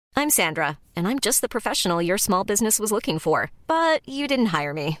I'm Sandra, and I'm just the professional your small business was looking for. But you didn't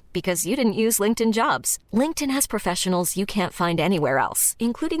hire me because you didn't use LinkedIn Jobs. LinkedIn has professionals you can't find anywhere else,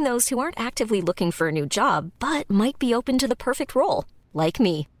 including those who aren't actively looking for a new job, but might be open to the perfect role, like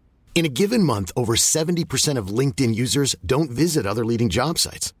me. In a given month, over 70% of LinkedIn users don't visit other leading job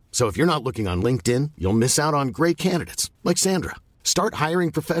sites. So if you're not looking on LinkedIn, you'll miss out on great candidates like Sandra. Start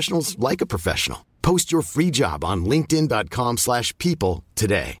hiring professionals like a professional. Post your free job on linkedin.com/people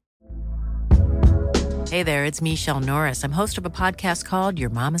today. Hey there, it's Michelle Norris. I'm host of a podcast called Your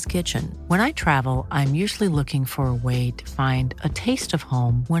Mama's Kitchen. When I travel, I'm usually looking for a way to find a taste of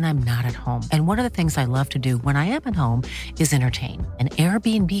home when I'm not at home. And one of the things I love to do when I am at home is entertain. And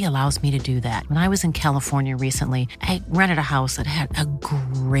Airbnb allows me to do that. When I was in California recently, I rented a house that had a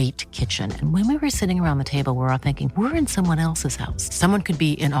great kitchen. And when we were sitting around the table, we're all thinking, we're in someone else's house. Someone could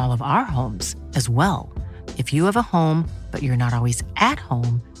be in all of our homes as well. If you have a home, but you're not always at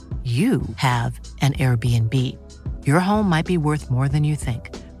home, you have an Airbnb. Your home might be worth more than you think.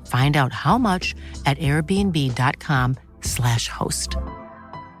 Find out how much at airbnb.com/host.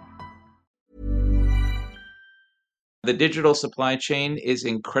 The digital supply chain is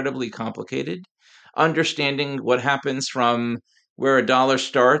incredibly complicated. Understanding what happens from where a dollar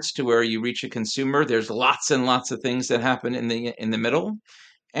starts to where you reach a consumer, there's lots and lots of things that happen in the middle.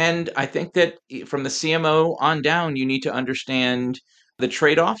 And I think that from the CMO on down, you need to understand the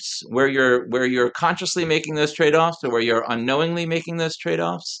trade-offs, where you're consciously making those trade-offs or where you're unknowingly making those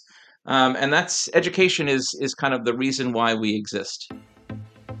trade-offs. And that's education is kind of the reason why we exist.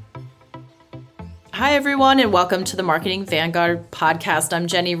 Hi, everyone, and welcome to the Marketing Vanguard podcast. I'm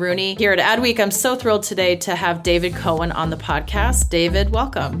Jenny Rooney here at Adweek. I'm so thrilled today to have David Cohen on the podcast. David,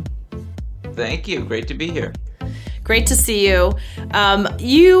 welcome. Thank you. Great to be here. Great to see you.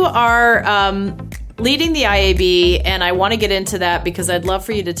 You are leading the IAB, and I want to get into that because I'd love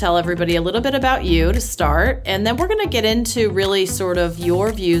for you to tell everybody a little bit about you to start, and then we're going to get into really sort of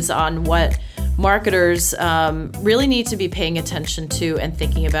your views on what marketers really need to be paying attention to and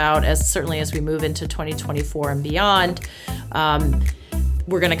thinking about, as we move into 2024 and beyond.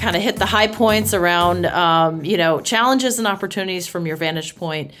 We're going to kind of hit the high points around, challenges and opportunities from your vantage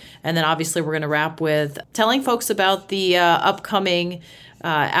point. And then obviously we're going to wrap with telling folks about the upcoming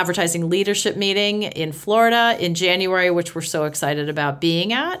advertising leadership meeting in Florida in January, which we're so excited about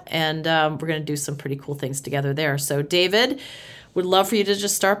being at. And we're going to do some pretty cool things together there. So David, would love for you to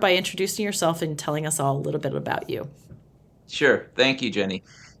just start by introducing yourself and telling us all a little bit about you. Sure. Thank you, Jenny.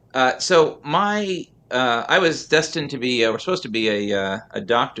 I was destined to be, or supposed to be a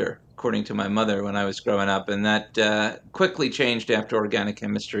doctor, according to my mother when I was growing up. And that quickly changed after organic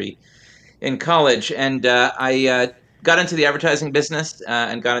chemistry in college. And I got into the advertising business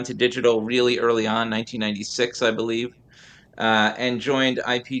and got into digital really early on, 1996, I believe, and joined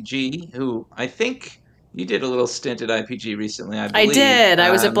IPG, who I think you did a little stint at IPG recently, I believe. I did.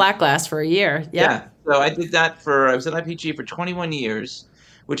 I was at Black Glass for a year. Yep. Yeah. So I did that I was at IPG for 21 years,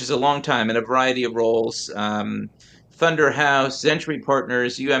 which is a long time, in a variety of roles. Thunder House, Century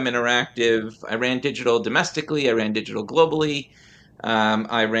Partners, UM Interactive. I ran digital domestically. I ran digital globally.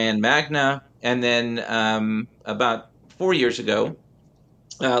 I ran Magna. And then about 4 years ago,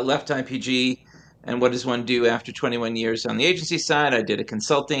 left IPG. And what does one do after 21 years on the agency side? I did a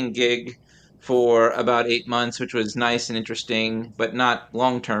consulting gig for about 8 months, which was nice and interesting, but not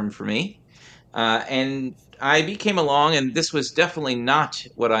long-term for me. And IAB came along, and this was definitely not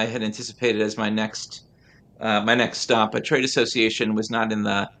what I had anticipated as my next stop. A trade association was not in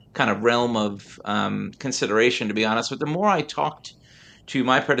the kind of realm of consideration, to be honest. But the more I talked to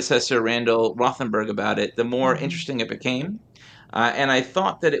my predecessor, Randall Rothenberg, about it, the more interesting it became. And I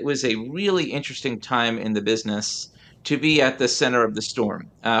thought that it was a really interesting time in the business to be at the center of the storm,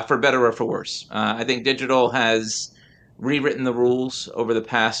 for better or for worse. I think digital has rewritten the rules over the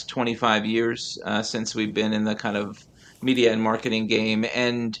past 25 years since we've been in the kind of media and marketing game.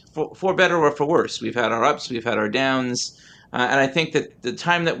 And for better or for worse, we've had our ups, we've had our downs. And I think that the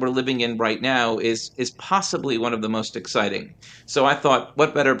time that we're living in right now is possibly one of the most exciting. So I thought,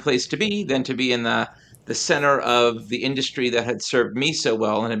 what better place to be than to be in the center of the industry that had served me so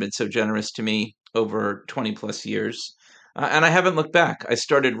well and had been so generous to me over 20 plus years. And I haven't looked back. I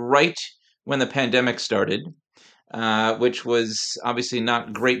started right when the pandemic started, which was obviously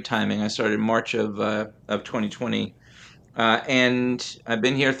not great timing. I started in March of 2020. And I've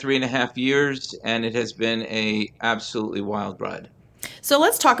been here 3.5 years, and it has been a absolutely wild ride. So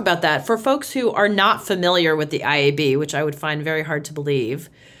let's talk about that. For folks who are not familiar with the IAB, which I would find very hard to believe,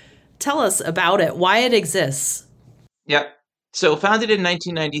 tell us about it, why it exists. Yep. So founded in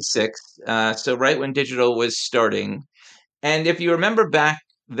 1996, so right when digital was starting. And if you remember back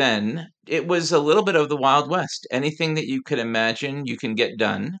then, it was a little bit of the Wild West. Anything that you could imagine, you can get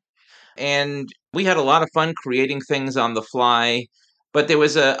done. And we had a lot of fun creating things on the fly. But there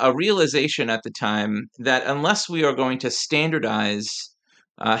was a realization at the time that unless we are going to standardize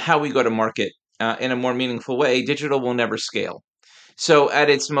how we go to market in a more meaningful way, digital will never scale. So at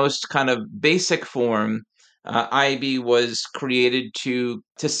its most kind of basic form, IAB was created to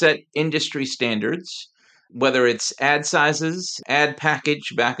set industry standards, whether it's ad sizes, ad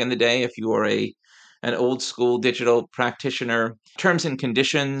package back in the day, if you are an old school digital practitioner, terms and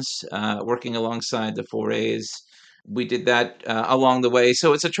conditions, working alongside the 4As. We did that along the way.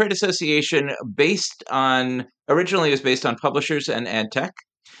 So it's a trade association originally it was based on publishers and ad tech.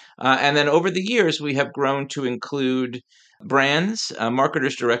 And then over the years, we have grown to include brands,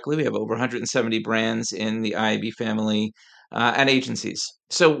 marketers directly. We have over 170 brands in the IAB family, and agencies.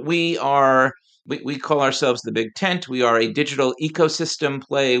 So we call ourselves the Big Tent. We are a digital ecosystem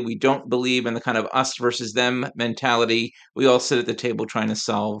play. We don't believe in the kind of us versus them mentality. We all sit at the table trying to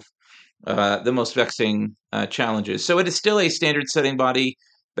solve the most vexing challenges. So it is still a standard setting body,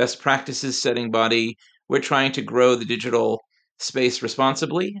 best practices setting body. We're trying to grow the digital space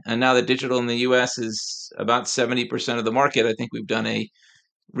responsibly. And now that digital in the US is about 70% of the market, I think we've done a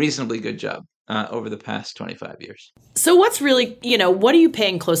reasonably good job over the past 25 years. So what's really, what are you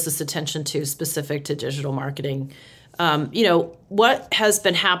paying closest attention to specific to digital marketing? What has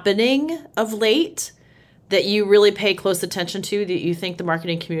been happening of late that you really pay close attention to, that you think the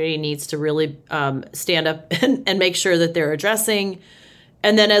marketing community needs to really stand up and make sure that they're addressing?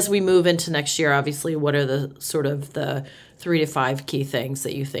 And then as we move into next year, obviously, what are the sort of the 3 to 5 key things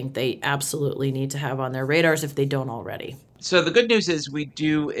that you think they absolutely need to have on their radars if they don't already? So the good news is we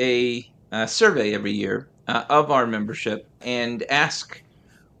do a survey every year of our membership and ask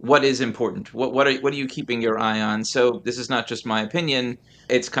what is important. What are you keeping your eye on? So this is not just my opinion.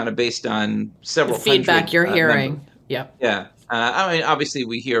 It's kind of based on several the feedback hundred, you're hearing. members. Yep. Yeah. I mean, obviously,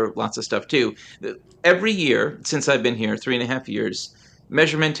 we hear lots of stuff, too. Every year, since I've been here, 3.5 years,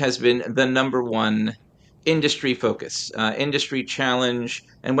 measurement has been the number one industry focus, industry challenge.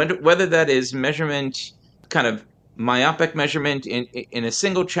 And whether that is measurement, kind of myopic measurement in a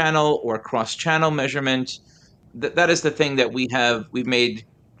single channel or cross-channel measurement, that is the thing that we've made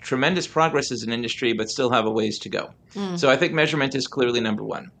tremendous progress as an industry, but still have a ways to go. So I think measurement is clearly number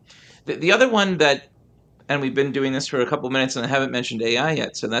one. The other one and we've been doing this for a couple of minutes and I haven't mentioned AI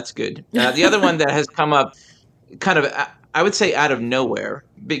yet, so that's good. The other one that has come up kind of, I would say, out of nowhere,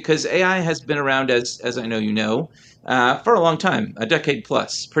 because AI has been around, as I know you know, for a long time, a decade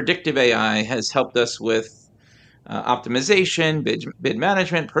plus. Predictive AI has helped us with optimization, bid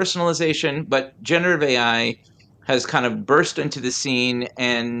management, personalization, but generative AI has kind of burst into the scene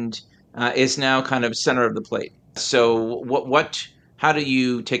and is now kind of center of the plate. So how do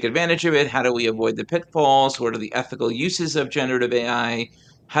you take advantage of it? How do we avoid the pitfalls? What are the ethical uses of generative AI?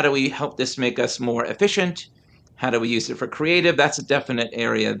 How do we help this make us more efficient? How do we use it for creative? That's a definite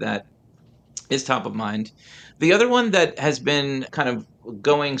area that is top of mind. The other one that has been kind of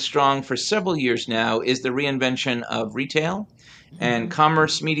going strong for several years now is the reinvention of retail and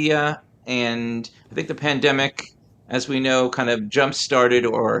commerce media. And I think the pandemic, as we know, kind of jump-started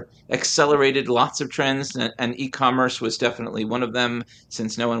or accelerated lots of trends, and e-commerce was definitely one of them,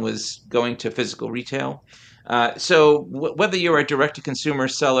 since no one was going to physical retail. So whether you're a direct-to-consumer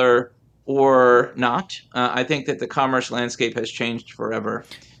seller or not, I think that the commerce landscape has changed forever.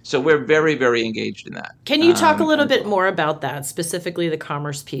 So we're very, very engaged in that. Can you talk a little bit more about that, specifically the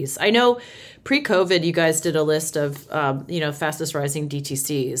commerce piece? I know pre-COVID, you guys did a list of, fastest rising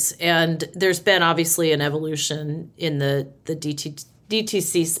DTCs. And there's been obviously an evolution in the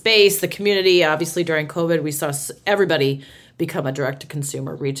DTC space, the community. Obviously, during COVID, we saw everybody become a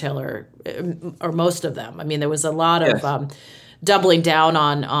direct-to-consumer retailer, or most of them. I mean, there was a lot of doubling down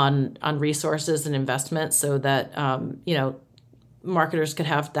on resources and investment so that, marketers could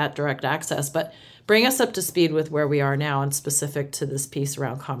have that direct access. But bring us up to speed with where we are now and specific to this piece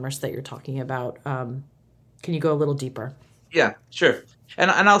around commerce that you're talking about. Can you go a little deeper? Yeah, sure.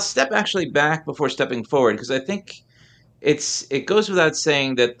 And I'll step actually back before stepping forward, because I think it goes without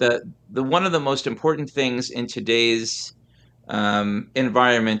saying that the one of the most important things in today's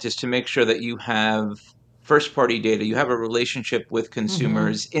environment is to make sure that you have first-party data, you have a relationship with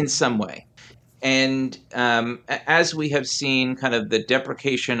consumers in some way. And as we have seen kind of the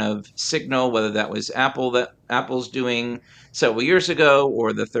deprecation of Signal, whether that was Apple's doing several years ago,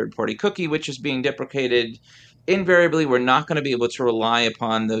 or the third-party cookie, which is being deprecated, invariably we're not going to be able to rely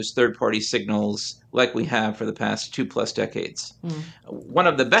upon those third-party signals like we have for the past 2+ decades. One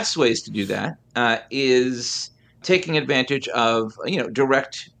of the best ways to do that is taking advantage of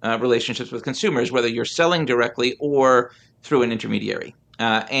direct relationships with consumers, whether you're selling directly or through an intermediary,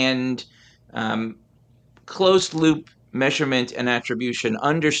 and closed loop measurement and attribution,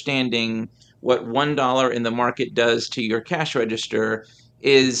 understanding what $1 in the market does to your cash register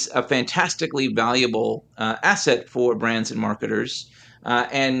is a fantastically valuable asset for brands and marketers,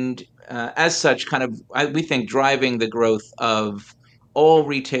 and as such, we think driving the growth of all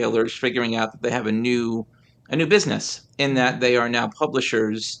retailers figuring out that they have a new business in that they are now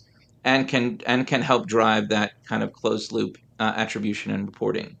publishers and can help drive that kind of closed loop attribution and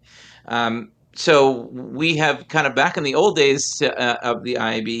reporting. So we have kind of back in the old days of the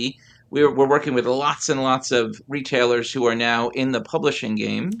IAB, we're working with lots and lots of retailers who are now in the publishing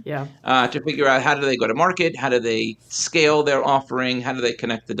game to figure out how do they go to market, how do they scale their offering, how do they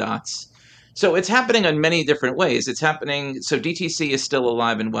connect the dots. So it's happening in many different ways. So DTC is still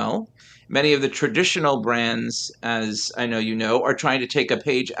alive and well. Many of the traditional brands, as I know you know, are trying to take a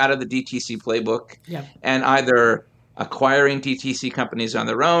page out of the DTC playbook and either acquiring DTC companies on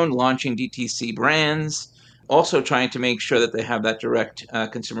their own, launching DTC brands, also trying to make sure that they have that direct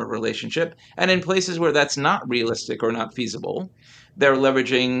consumer relationship. And in places where that's not realistic or not feasible, they're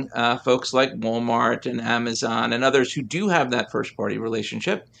leveraging folks like Walmart and Amazon and others who do have that first-party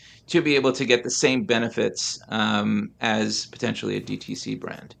relationship to be able to get the same benefits as potentially a DTC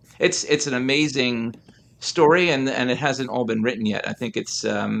brand. It's an amazing story, and it hasn't all been written yet. I think it's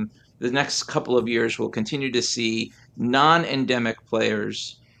the next couple of years we'll continue to see non-endemic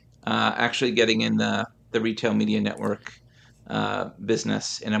players actually getting in the retail media network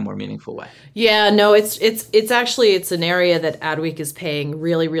business in a more meaningful way. Yeah, no, it's an area that Adweek is paying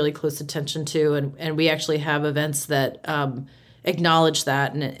really, really close attention to, and we actually have events that acknowledge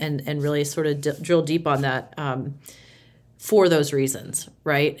that and really sort of drill deep on that for those reasons,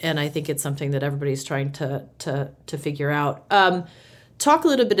 right? And I think it's something that everybody's trying to figure out. Talk a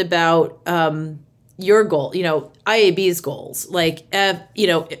little bit about your goal, IAB's goals. Like, a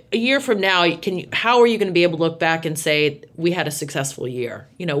year from now, how are you going to be able to look back and say we had a successful year?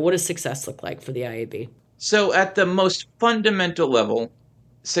 What does success look like for the IAB? So at the most fundamental level,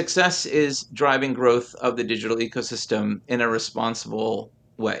 success is driving growth of the digital ecosystem in a responsible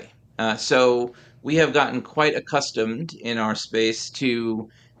way. So we have gotten quite accustomed in our space to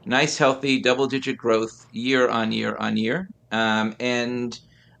nice, healthy, double-digit growth year on year on year. And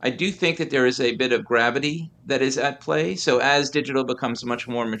I do think that there is a bit of gravity that is at play. So as digital becomes much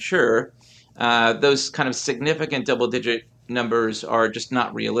more mature, those kind of significant double-digit numbers are just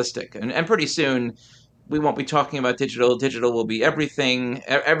not realistic. And pretty soon, we won't be talking about digital. Digital will be everything.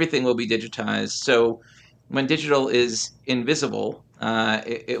 Everything will be digitized. So when digital is invisible,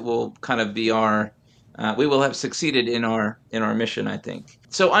 it will kind of be we will have succeeded in our mission, I think.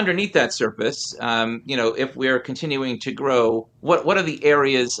 So underneath that surface, if we're continuing to grow, what are the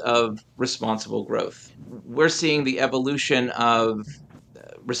areas of responsible growth? We're seeing the evolution of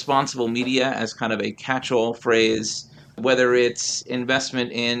responsible media as kind of a catch-all phrase, whether it's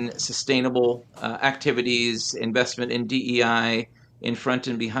investment in sustainable activities, investment in DEI, in front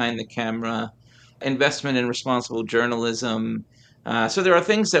and behind the camera, investment in responsible journalism. So there are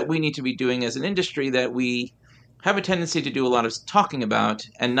things that we need to be doing as an industry that we have a tendency to do a lot of talking about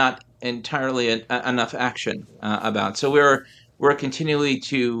and not entirely enough action about. So we're continuing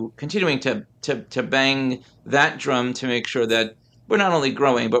to bang that drum to make sure that we're not only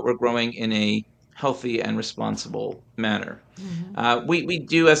growing, but we're growing in a healthy and responsible manner. Mm-hmm. We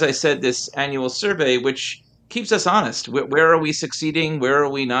do, as I said, this annual survey, which keeps us honest. Where are we succeeding? Where are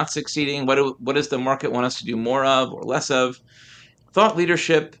we not succeeding? What does the market want us to do more of or less of? Thought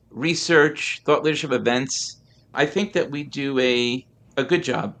leadership, research, thought leadership events. I think that we do a good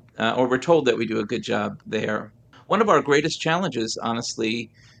job, or we're told that we do a good job there. One of our greatest challenges, honestly,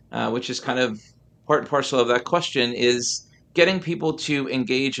 which is kind of part and parcel of that question, is getting people to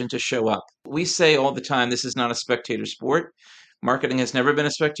engage and to show up. We say all the time, this is not a spectator sport. Marketing has never been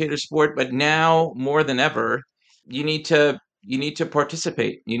a spectator sport, but now more than ever, you need to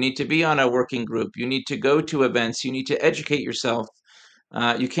participate. You need to be on a working group. You need to go to events. You need to educate yourself.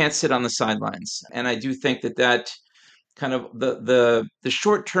 You can't sit on the sidelines. And I do think that kind of the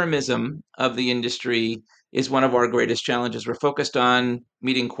short-termism of the industry is one of our greatest challenges. We're focused on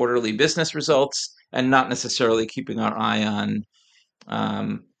meeting quarterly business results and not necessarily keeping our eye on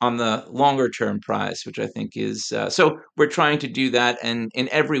the longer-term prize, which I think is so we're trying to do that and in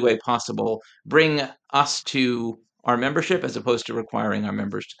every way possible bring us to our membership as opposed to requiring our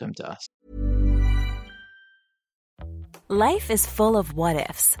members to come to us. Life is full of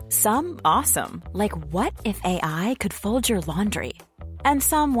what-ifs. Some awesome, like what if AI could fold your laundry? And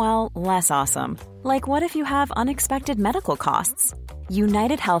some, well, less awesome. Like what if you have unexpected medical costs?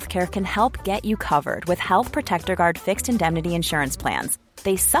 United Healthcare can help get you covered with Health Protector Guard fixed indemnity insurance plans.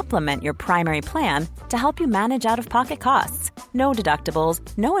 They supplement your primary plan to help you manage out-of-pocket costs. No deductibles,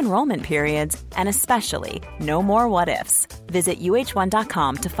 no enrollment periods, and especially no more what-ifs. Visit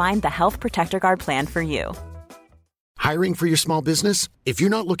uh1.com to find the Health Protector Guard plan for you. Hiring for your small business? If you're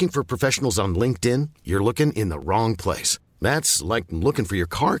not looking for professionals on LinkedIn, you're looking in the wrong place. That's like looking for your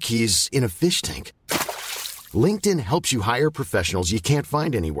car keys in a fish tank. LinkedIn helps you hire professionals you can't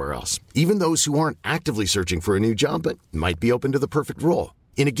find anywhere else, even those who aren't actively searching for a new job but might be open to the perfect role.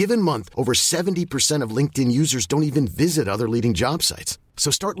 In a given month, over 70% of LinkedIn users don't even visit other leading job sites.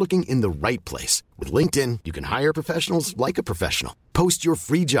 So start looking in the right place. With LinkedIn, you can hire professionals like a professional. Post your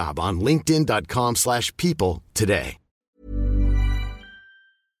free job on linkedin.com/people today.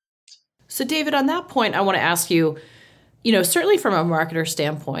 So David, on that point, I want to ask you, certainly from a marketer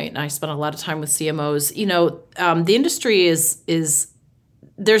standpoint, and I spent a lot of time with CMOs, the industry is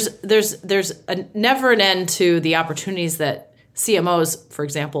there's never an end to the opportunities that CMOs, for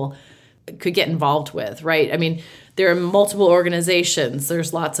example, could get involved with, right? I mean, there are multiple organizations,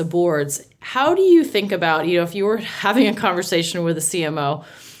 there's lots of boards. How do you think about, if you were having a conversation with a CMO,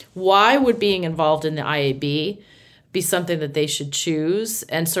 why would being involved in the IAB be something that they should choose,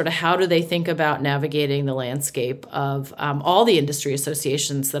 and sort of how do they think about navigating the landscape of all the industry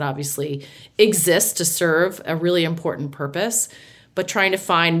associations that obviously exist to serve a really important purpose, but trying to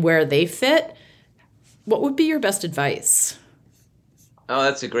find where they fit? What would be your best advice? Oh,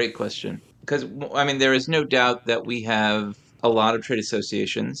 that's a great question. Because, there is no doubt that we have a lot of trade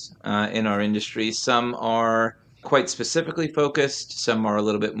associations in our industry. Some are quite specifically focused. Some are a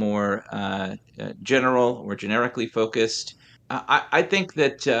little bit more general or generically focused. I think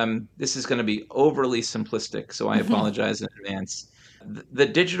that this is going to be overly simplistic, so I apologize in advance. The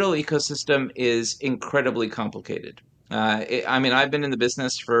digital ecosystem is incredibly complicated. I've been in the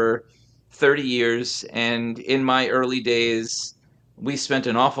business for 30 years, and in my early days, we spent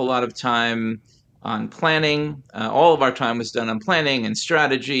an awful lot of time on planning. All of our time was done on planning and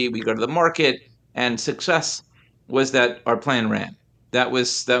strategy. We go to the market, and success was that our plan ran. That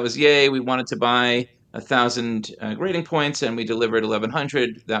was yay. We wanted to buy 1,000 grading points, and we delivered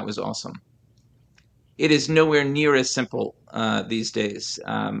 1,100. That was awesome. It is nowhere near as simple these days.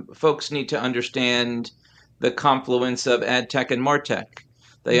 Folks need to understand the confluence of ad tech and martech.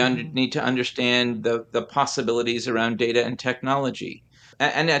 They need to understand the possibilities around data and technology.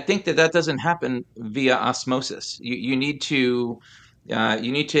 And I think that doesn't happen via osmosis. You need to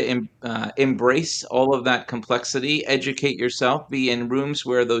embrace all of that complexity, educate yourself, be in rooms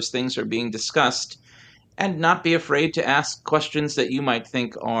where those things are being discussed, and not be afraid to ask questions that you might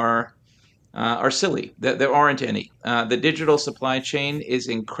think are silly. There aren't any. The digital supply chain is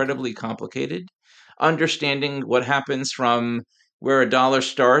incredibly complicated. Understanding what happens from where a dollar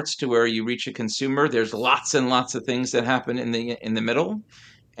starts to where you reach a consumer, there's lots and lots of things that happen in the middle.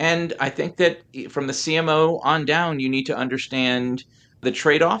 And I think that from the CMO on down, you need to understand the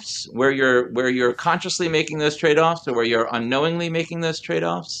trade-offs, where you're consciously making those trade-offs or where you're unknowingly making those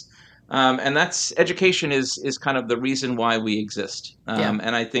trade-offs. And that's education is kind of the reason why we exist.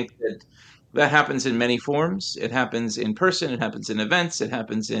 And I think that happens in many forms. It happens in person. It happens in events. It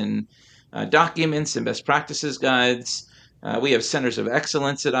happens in documents and best practices guides. We have centers of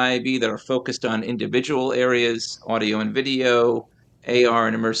excellence at IAB that are focused on individual areas, audio and video, AR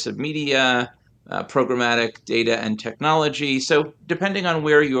and immersive media, programmatic data and technology. So depending on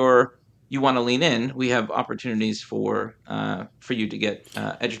where you want to lean in, we have opportunities for you to get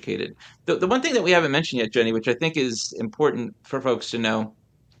educated. The one thing that we haven't mentioned yet, Jenny, which I think is important for folks to know,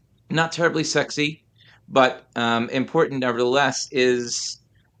 not terribly sexy, but important nevertheless, is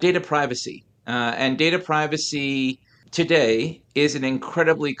data privacy. And data privacy today is an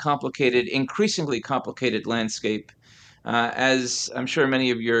incredibly complicated, increasingly complicated landscape. As I'm sure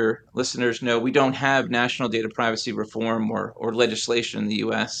many of your listeners know, we don't have national data privacy reform or legislation in the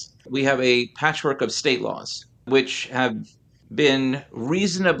U.S. We have a patchwork of state laws, which have been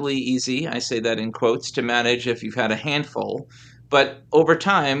reasonably easy, I say that in quotes, to manage if you've had a handful. But over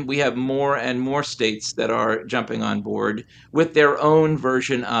time, we have more and more states that are jumping on board with their own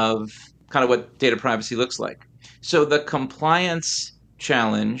version of kind of what data privacy looks like. So the compliance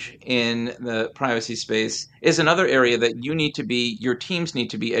challenge in the privacy space is another area that your teams need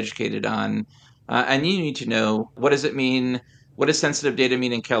to be educated on. And you need to know, what does it mean? What does sensitive data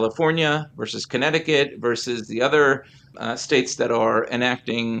mean in California versus Connecticut versus the other states that are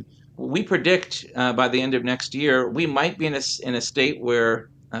enacting? We predict by the end of next year, we might be in a state where,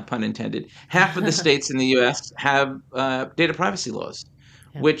 pun intended, half of the states in the U.S. have data privacy laws.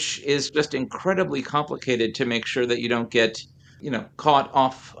 which is just incredibly complicated to make sure that you don't get, caught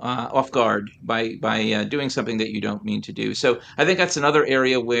off guard by doing something that you don't mean to do. So I think that's another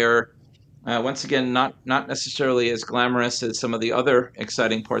area where, once again, not necessarily as glamorous as some of the other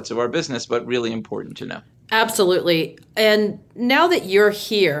exciting parts of our business, but really important to know. Absolutely. And now that you're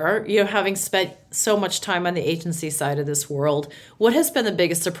here, having spent so much time on the agency side of this world, what has been the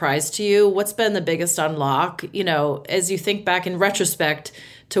biggest surprise to you? What's been the biggest unlock, as you think back in retrospect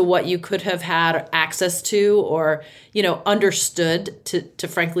to what you could have had access to or, understood to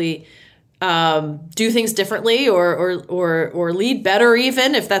frankly do things differently or lead better,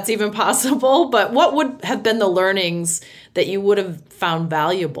 even if that's even possible. But what would have been the learnings that you would have found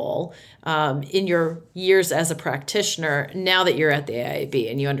valuable in your years as a practitioner now that you're at the IAB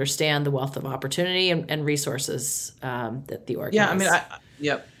and you understand the wealth of opportunity and resources that the org has?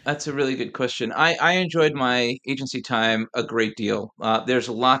 That's a really good question. I enjoyed my agency time a great deal. There's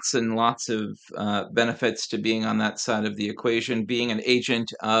lots and lots of benefits to being on that side of the equation, being an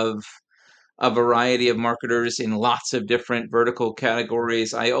agent of a variety of marketers in lots of different vertical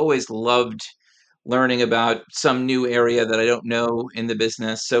categories. I always loved learning about some new area that I don't know in the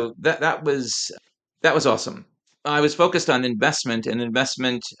business. So that was awesome. I was focused on investment, and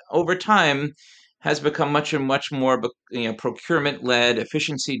investment over time has become much and much more, procurement led,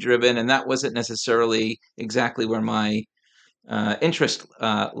 efficiency driven, and that wasn't necessarily exactly where my interest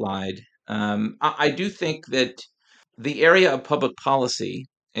lied. I do think that the area of public policy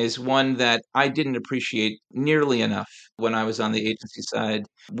is one that I didn't appreciate nearly enough when I was on the agency side.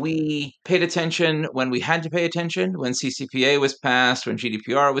 We paid attention when we had to pay attention, when CCPA was passed, when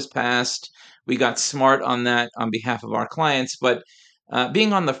GDPR was passed. We got smart on that on behalf of our clients, but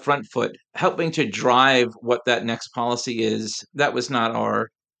being on the front foot, helping to drive what that next policy is, that was not our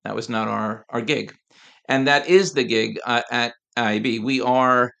gig. And that is the gig at IAB. We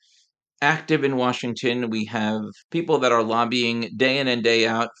are active in Washington. We have people that are lobbying day in and day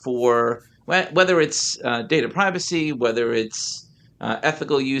out for whether it's data privacy, whether it's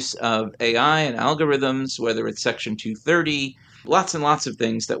ethical use of AI and algorithms, whether it's Section 230, lots and lots of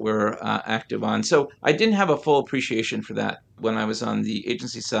things that we're active on. So I didn't have a full appreciation for that when I was on the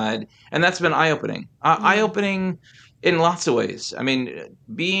agency side. And that's been eye-opening. Eye-opening in lots of ways. I mean,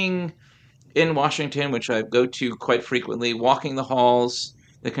 being in Washington, which I go to quite frequently, walking the halls,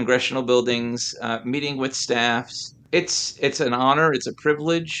 the congressional buildings, meeting with staffs. It's an honor. It's a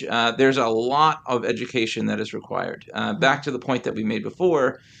privilege. There's a lot of education that is required. Back to the point that we made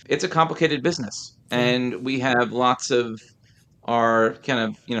before, it's a complicated business. And we have lots of our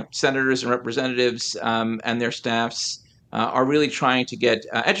senators and representatives and their staffs are really trying to get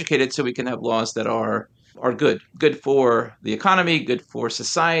educated so we can have laws that are good for the economy, good for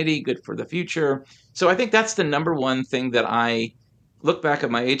society, good for the future. So I think that's the number one thing that I look back at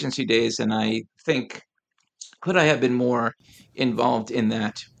my agency days and I think, could I have been more involved in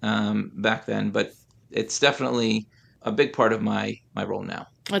that back then? But it's definitely a big part of my role now.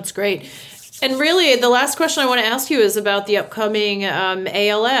 That's great. And really, the last question I want to ask you is about the upcoming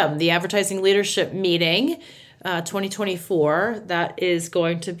ALM, the Advertising Leadership Meeting 2024. That is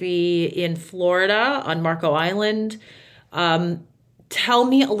going to be in Florida on Marco Island. Tell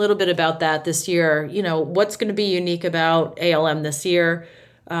me a little bit about that this year. What's going to be unique about ALM this year?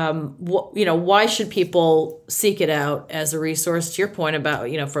 Why should people seek it out as a resource? To your point about,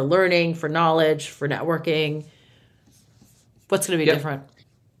 for learning, for knowledge, for networking, what's going to be different?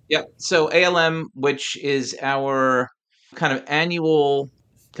 Yep. So ALM, which is our kind of annual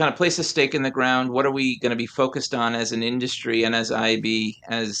kind of place a stake in the ground. What are we going to be focused on as an industry and as IAB,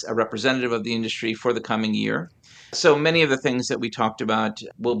 as a representative of the industry for the coming year? So many of the things that we talked about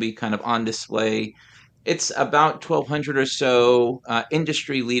will be kind of on display. It's about 1,200 or so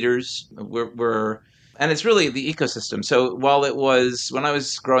industry leaders. And it's really the ecosystem. So while it was, when I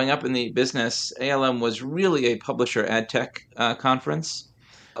was growing up in the business, ALM was really a publisher ad tech conference.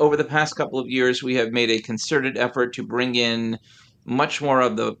 Over the past couple of years, we have made a concerted effort to bring in much more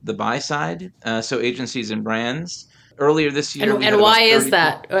of the buy side, so agencies and brands. Earlier this year, and why is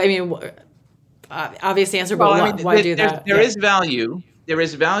that? I mean, obvious answer, but why do that? There is value. There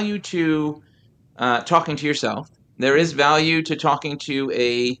is value to talking to yourself. There is value to talking to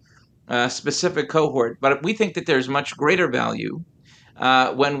a specific cohort, but we think that there's much greater value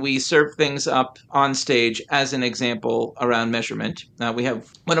when we serve things up on stage, as an example, around measurement. We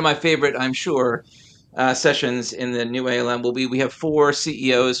have one of my favorite, I'm sure, sessions in the new ALM will be, we have 4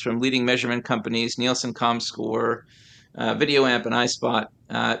 CEOs from leading measurement companies, Nielsen, Comscore, VideoAmp, and iSpot,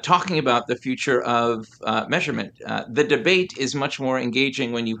 talking about the future of measurement. The debate is much more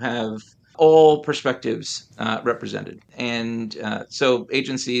engaging when you have all perspectives represented. And so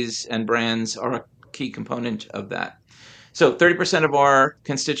agencies and brands are a key component of that. So 30% of our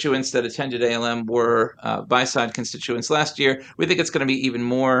constituents that attended ALM were buy-side constituents last year. We think it's going to be even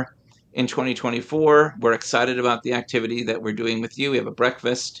more in 2024. We're excited about the activity that we're doing with you. We have a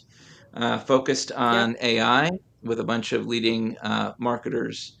breakfast focused on AI with a bunch of leading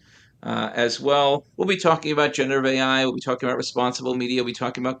marketers as well. We'll be talking about generative AI. We'll be talking about responsible media. We'll be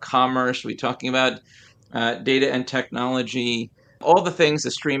talking about commerce. We'll be talking about data and technology, all the things,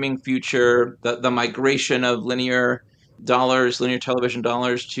 the streaming future, the migration of linear television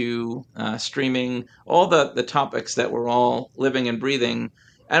dollars to streaming, all the topics that we're all living and breathing.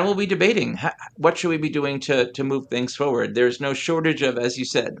 And we'll be debating what should we be doing to move things forward. There's no shortage of, as you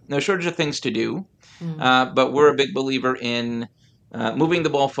said, no shortage of things to do. But we're a big believer in moving the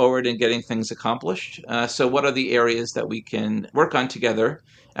ball forward and getting things accomplished. So what are the areas that we can work on together?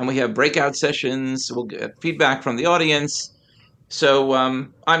 And we have breakout sessions. We'll get feedback from the audience. So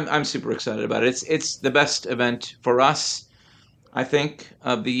I'm super excited about it. It's the best event for us, I think,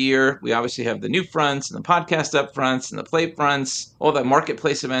 of the year. We obviously have the new fronts and the podcast up fronts and the play fronts. All the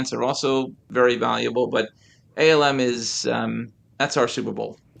marketplace events are also very valuable. But ALM is that's our Super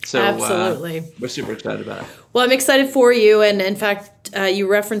Bowl. So absolutely, we're super excited about it. Well, I'm excited for you. And in fact, you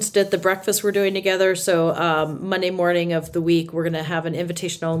referenced it, the breakfast we're doing together. So Monday morning of the week, we're going to have an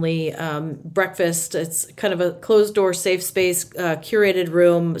invitation-only breakfast. It's kind of a closed-door, safe space, curated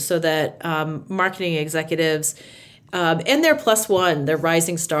room so that marketing executives and their plus one, their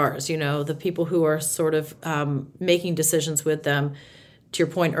rising stars, the people who are sort of making decisions with them, to your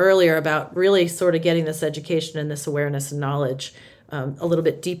point earlier about really sort of getting this education and this awareness and knowledge a little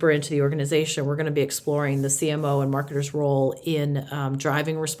bit deeper into the organization. We're going to be exploring the CMO and marketer's role in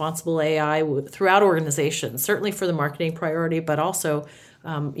driving responsible AI throughout organizations, certainly for the marketing priority, but also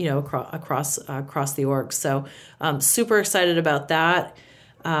across the org. So super excited about that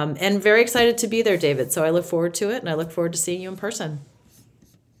and very excited to be there, David. So I look forward to it, and I look forward to seeing you in person.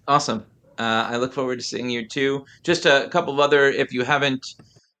 Awesome. I look forward to seeing you too. Just a couple of other, if you haven't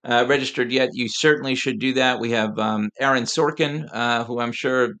registered yet, you certainly should do that. We have Aaron Sorkin, who I'm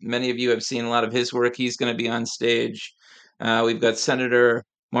sure many of you have seen a lot of his work. He's going to be on stage. We've got Senator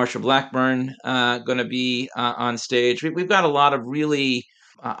Marsha Blackburn going to be on stage. We've got a lot of really,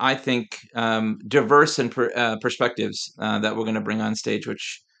 I think, diverse and perspectives that we're going to bring on stage,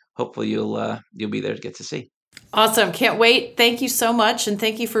 which hopefully you'll be there to get to see. Awesome. Can't wait. Thank you so much. And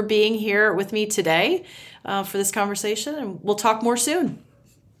thank you for being here with me today for this conversation. And we'll talk more soon.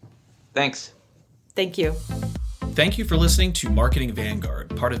 Thanks. Thank you. Thank you for listening to Marketing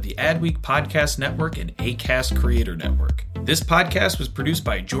Vanguard, part of the Adweek Podcast Network and Acast Creator Network. This podcast was produced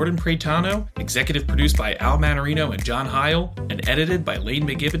by Jordan Pretano, executive produced by Al Manarino and John Heil, and edited by Lane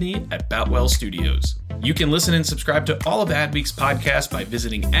McGivney at Boutwell Studios. You can listen and subscribe to all of Adweek's podcasts by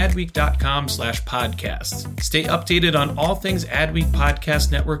visiting adweek.com/podcasts. Stay updated on all things Adweek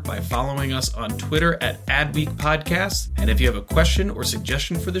Podcast Network by following us on Twitter at Adweek Podcasts. And if you have a question or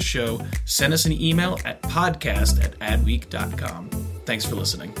suggestion for the show, send us an email at podcast@adweek.com. Thanks for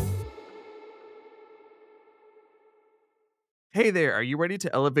listening. Hey there, are you ready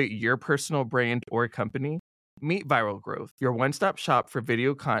to elevate your personal brand or company? Meet Viral Growth, your one-stop shop for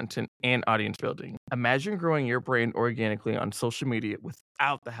video content and audience building. Imagine growing your brand organically on social media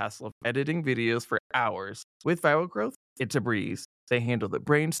without the hassle of editing videos for hours. With Viral Growth, it's a breeze. They handle the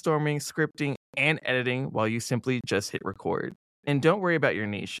brainstorming, scripting, and editing while you simply just hit record. And don't worry about your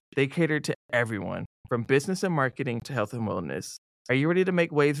niche. They cater to everyone, from business and marketing to health and wellness. Are you ready to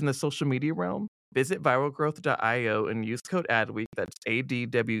make waves in the social media realm? Visit viralgrowth.io and use code ADWEEK, that's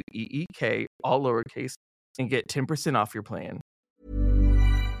ADWEEK, all lowercase, and get 10% off your plan.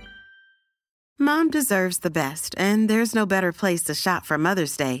 Mom deserves the best, and there's no better place to shop for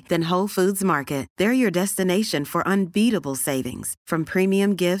Mother's Day than Whole Foods Market. They're your destination for unbeatable savings, from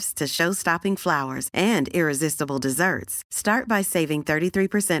premium gifts to show-stopping flowers and irresistible desserts. Start by saving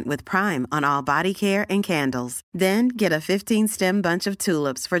 33% with Prime on all body care and candles. Then get a 15-stem bunch of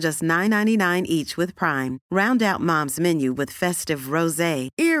tulips for just $9.99 each with Prime. Round out Mom's menu with festive rosé,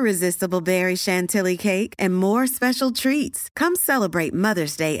 irresistible berry chantilly cake, and more special treats. Come celebrate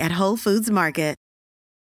Mother's Day at Whole Foods Market.